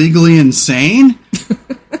probably legally insane.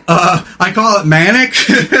 I call it manic,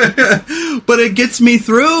 but it gets me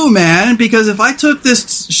through, man, because if I took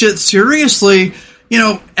this shit seriously, you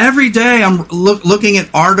know, every day I'm looking at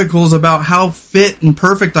articles about how fit and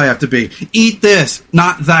perfect I have to be. Eat this,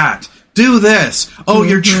 not that. Do this. Oh,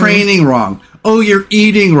 you're training wrong. Oh, you're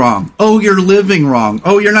eating wrong. Oh, you're living wrong.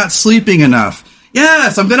 Oh, you're not sleeping enough.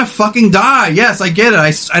 Yes, I'm going to fucking die. Yes, I get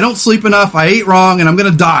it. I don't sleep enough. I ate wrong and I'm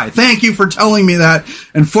going to die. Thank you for telling me that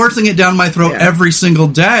and forcing it down my throat every single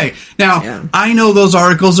day. Now, I know those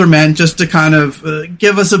articles are meant just to kind of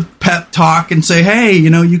give us a pep talk and say, hey, you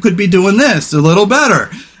know, you could be doing this a little better.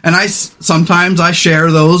 And sometimes I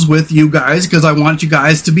share those with you guys because I want you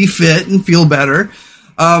guys to be fit and feel better.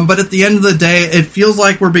 But at the end of the day, it feels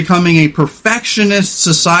like we're becoming a perfectionist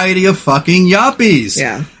society of fucking yuppies.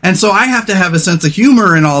 Yeah. And so I have to have a sense of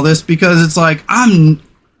humor in all this because it's like,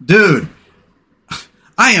 dude,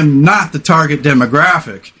 I am not the target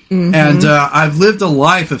demographic. Mm-hmm. And I've lived a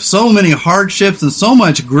life of so many hardships and so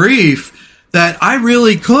much grief that I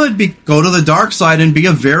really could go to the dark side and be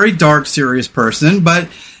a very dark, serious person. But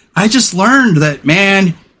I just learned that,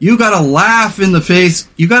 man, you gotta laugh in the face.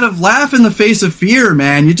 You gotta laugh in the face of fear,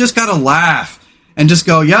 man. You just gotta laugh and just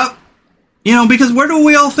go, yep. You know, because where do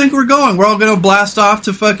we all think we're going? We're all gonna blast off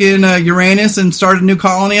to fucking Uranus and start a new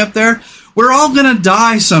colony up there? We're all gonna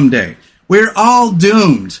die someday. We're all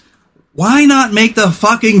doomed. Why not make the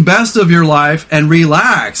fucking best of your life and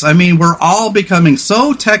relax? I mean, we're all becoming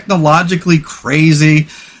so technologically crazy.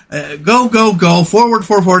 Go,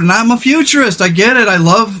 forward. And I'm a futurist. I get it. I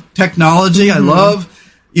love technology. Mm-hmm. I love,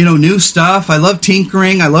 you know, new stuff. I love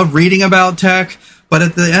tinkering. I love reading about tech. But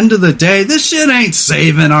at the end of the day, this shit ain't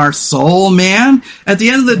saving our soul, man. At the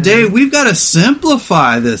end of the day, we've got to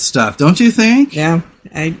simplify this stuff, don't you think? Yeah.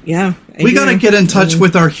 We got to get in touch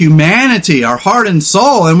with our humanity, our heart and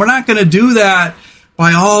soul. And we're not going to do that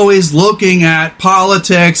by always looking at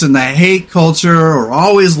politics and the hate culture or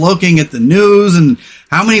always looking at the news and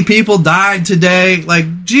how many people died today.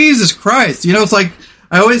 Like, Jesus Christ. You know, it's like,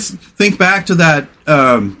 I always think back to that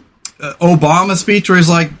Obama speech where he's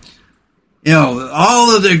like, you know,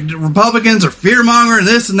 all of the Republicans are fear-mongering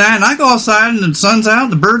this and that, and I go outside and the sun's out,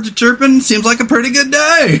 the birds are chirping, seems like a pretty good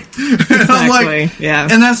day. Exactly, I'm like,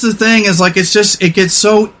 and that's the thing, is like, it gets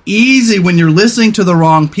so easy when you're listening to the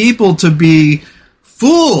wrong people to be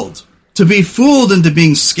fooled into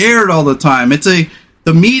being scared all the time. It's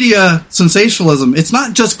the media sensationalism. It's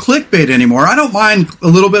not just clickbait anymore. I don't mind a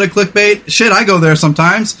little bit of clickbait. Shit, I go there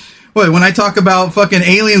sometimes. What, when I talk about fucking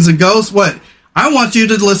aliens and ghosts, what? I want you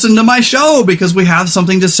to listen to my show because we have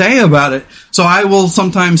something to say about it. So I will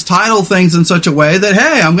sometimes title things in such a way that,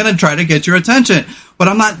 hey, I'm going to try to get your attention. But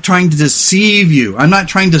I'm not trying to deceive you. I'm not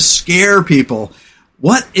trying to scare people.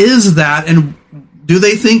 What is that? And do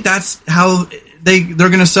they think that's how they're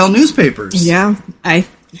going to sell newspapers? Yeah.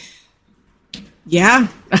 Yeah.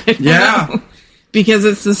 Because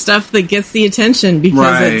it's the stuff that gets the attention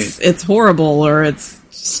because it's horrible or it's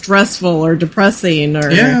stressful or depressing or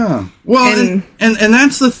well and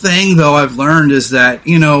that's the thing though I've learned is that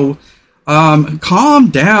calm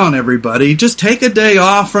down everybody. Just take a day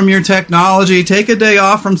off from your technology, take a day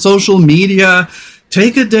off from social media,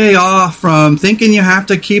 take a day off from thinking you have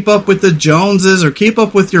to keep up with the Joneses or keep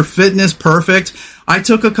up with your fitness perfect. I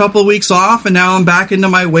took a couple weeks off and now I'm back into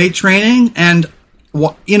my weight training, and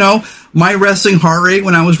my resting heart rate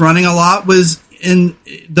when I was running a lot was in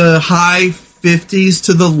the high 50s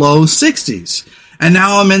to the low 60s. And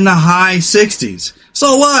now I'm in the high 60s.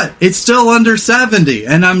 So what? It's still under 70.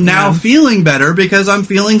 And I'm now feeling better because I'm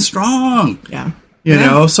feeling strong. Yeah. You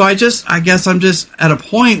know, so I guess I'm just at a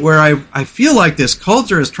point where I feel like this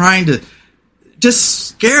culture is trying to just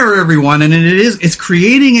scare everyone. And it's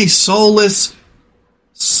creating a soulless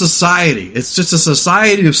society. It's just a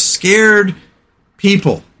society of scared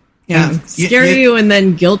people. Yeah, scare you and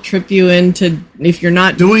then guilt trip you into if you're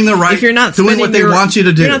not doing the right, if you're not doing what they want you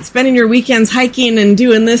to do. You're not spending your weekends hiking and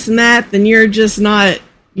doing this and that, then you're just not.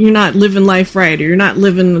 You're not living life right, or you're not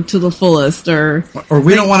living to the fullest, or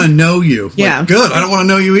we don't want to know you. Yeah, like, good. I don't want to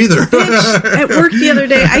know you either. Bitch, at work the other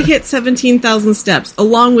day, I hit 17,000 steps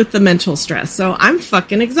along with the mental stress, so I'm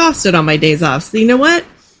fucking exhausted on my days off. So you know what?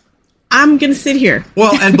 I'm going to sit here.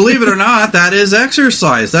 Well, and believe it or not, that is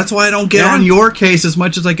exercise. That's why I don't get on your case as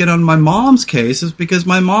much as I get on my mom's case, is because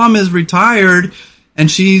my mom is retired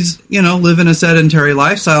and she's, living a sedentary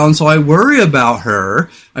lifestyle. And so I worry about her.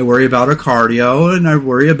 I worry about her cardio and I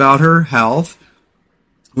worry about her health.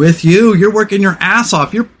 With you, you're working your ass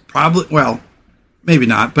off. You're probably, well, maybe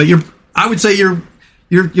not, but I would say you're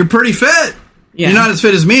pretty fit. Yeah. You're not as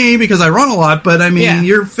fit as me because I run a lot, but I mean,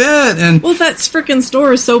 you're fit. And well, that frickin'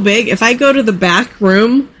 store is so big. If I go to the back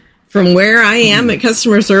room from where I am at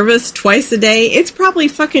customer service twice a day, it's probably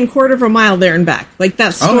fucking quarter of a mile there and back. Like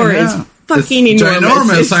that store is fucking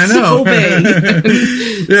enormous. It's I know. So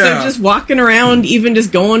big. So just walking around, even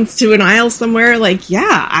just going to an aisle somewhere, like,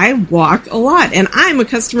 I walk a lot and I'm a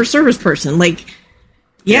customer service person. Like,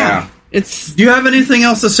 do you have anything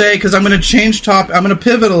else to say? Because I'm going to change topic. I'm going to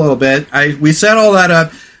pivot a little bit. We set all that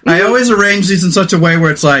up. Mm-hmm. I always arrange these in such a way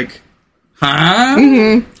where it's like, huh?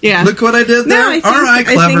 Mm-hmm. Yeah. Look what I did there. No, all right,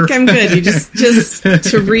 clever. I think I'm good. You just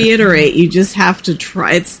to reiterate, you just have to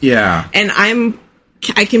try. And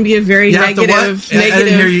I can be a very negative. I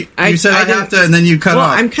didn't hear you. You said I have to, and then you cut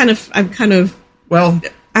off. I'm kind of. Well,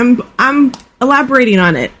 I'm elaborating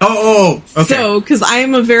on it. Okay. So, because I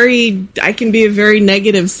can be a very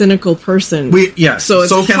negative, cynical person. So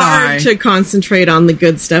it's hard to concentrate on the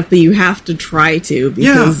good stuff, but you have to try to,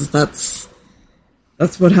 because that's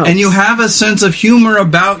what helps. And you have a sense of humor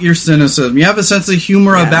about your cynicism. You have a sense of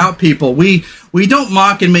humor about people. We don't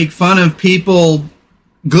mock and make fun of people,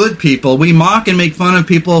 good people. We mock and make fun of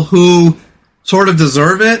people who sort of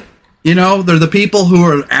deserve it. They're the people who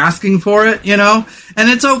are asking for it, and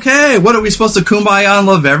it's okay. What are we supposed to kumbaya and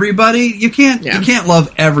love everybody? You can't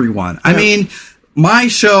love everyone. Yeah. I mean, my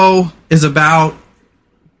show is about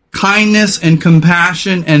kindness and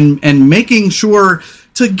compassion and making sure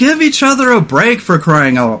to give each other a break, for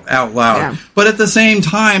crying out loud. Yeah. But at the same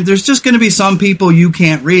time, there's just going to be some people you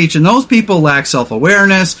can't reach, and those people lack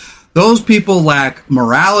self-awareness. Those people lack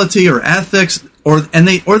morality or ethics, or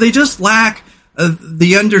they just lack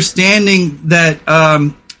the understanding that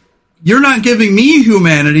you're not giving me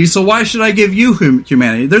humanity, so why should I give you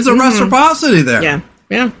humanity? There's a reciprocity there.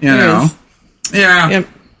 Yeah. Yep.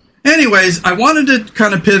 Anyways, I wanted to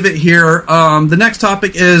kind of pivot here. The next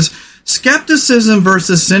topic is skepticism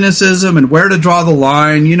versus cynicism and where to draw the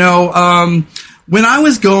line. When I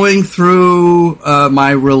was going through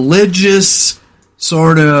my religious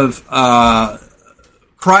sort of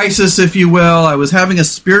crisis, if you will, I was having a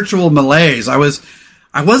spiritual malaise. I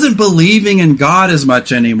wasn't believing in God as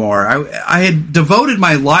much anymore. I had devoted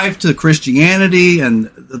my life to Christianity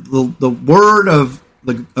and the word of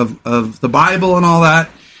the Bible and all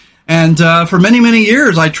that. And for many, many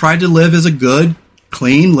years, I tried to live as a good,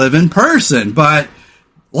 clean, living person. But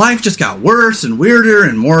life just got worse and weirder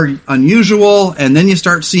and more unusual. And then you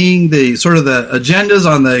start seeing the sort of the agendas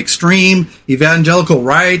on the extreme evangelical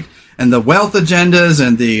right, and the wealth agendas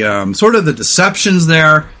and the sort of the deceptions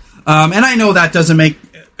there. And I know that doesn't make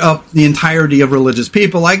up the entirety of religious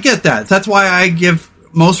people. I get that. That's why I give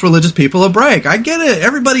most religious people a break. I get it.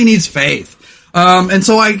 Everybody needs faith. And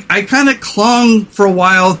so I kind of clung for a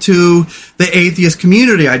while to the atheist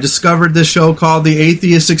community. I discovered this show called The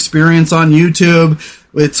Atheist Experience on YouTube.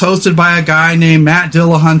 It's hosted by a guy named Matt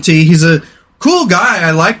Dillahunty. He's a cool guy.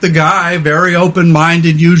 I like the guy, very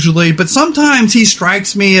open-minded usually, but sometimes he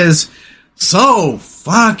strikes me as so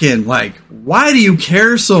fucking, like, why do you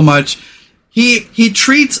care so much? He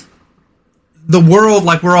treats the world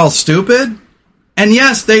like we're all stupid. And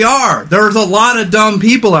yes, they are. There's a lot of dumb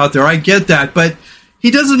people out there. I get that. But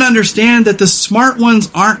he doesn't understand that the smart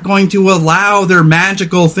ones aren't going to allow their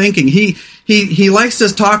magical thinking. He likes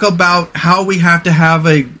to talk about how we have to have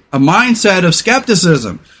a mindset of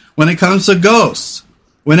skepticism when it comes to ghosts,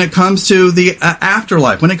 when it comes to the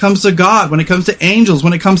afterlife, when it comes to God, when it comes to angels,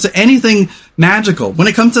 when it comes to anything magical, when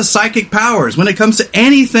it comes to psychic powers, when it comes to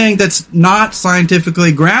anything that's not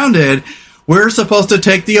scientifically grounded. We're supposed to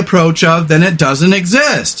take the approach of, then it doesn't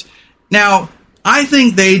exist. Now, I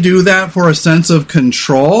think they do that for a sense of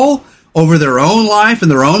control over their own life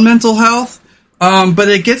and their own mental health. But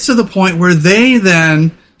it gets to the point where they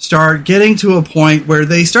then start getting to a point where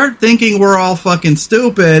they start thinking we're all fucking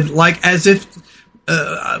stupid, like as if,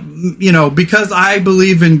 because I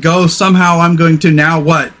believe in ghosts, somehow I'm going to now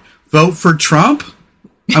what? Vote for Trump?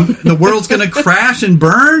 The world's going to crash and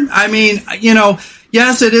burn? I mean,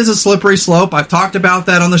 yes, it is a slippery slope. I've talked about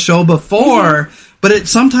that on the show before, but it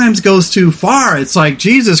sometimes goes too far. It's like,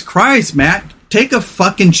 Jesus Christ, Matt, take a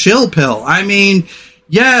fucking chill pill. I mean,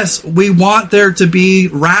 yes, we want there to be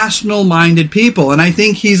rational-minded people, and I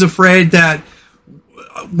think he's afraid that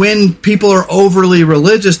when people are overly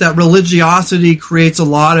religious, that religiosity creates a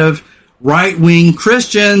lot of right-wing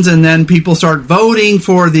Christians, and then people start voting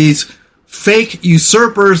for these fake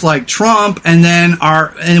usurpers like Trump,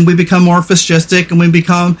 and we become more fascistic, and we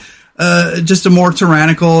become just a more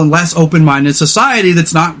tyrannical and less open-minded society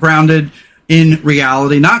that's not grounded in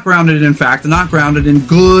reality, not grounded in fact, and not grounded in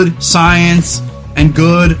good science and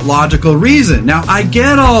good logical reason. Now, I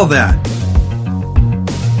get all that.